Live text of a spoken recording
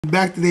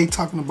Back today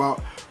talking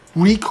about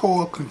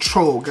recoil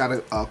control.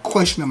 Got a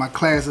question in my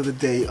class of the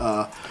day.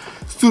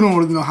 Student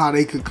wanted to know how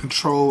they could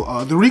control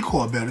the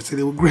recoil better. So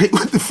they were great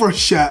with the first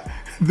shot.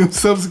 The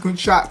subsequent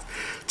shots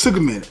took a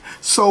minute.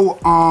 So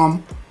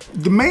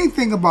the main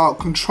thing about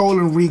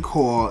controlling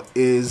recoil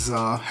is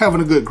having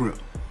a good grip.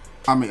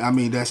 I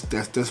mean that's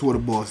what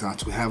it boils down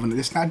to.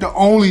 It's not the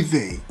only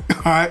thing,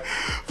 all right?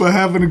 But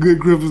having a good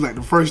grip is like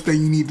the first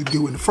thing you need to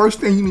do. And the first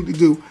thing you need to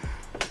do,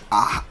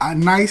 a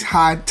nice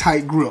high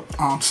tight grip.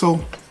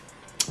 So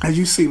as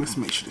you see, let's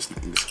make sure this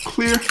thing is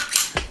clear.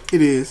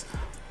 It is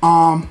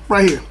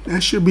right here.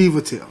 That's your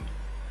beaver tail.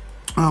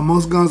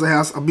 Most guns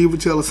have a beaver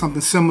tail or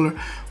something similar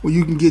where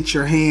you can get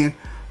your hand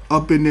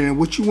up in there. And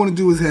what you want to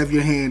do is have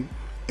your hand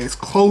as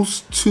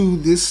close to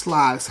this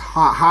slide, as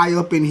high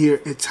up in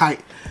here and tight.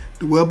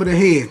 The web of the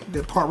hand,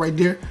 that part right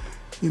there,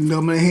 your nub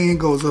of the hand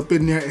goes up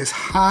in there as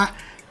high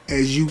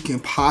as you can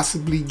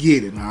possibly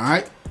get it. All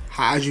right,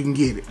 high as you can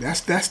get it.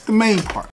 That's the main part.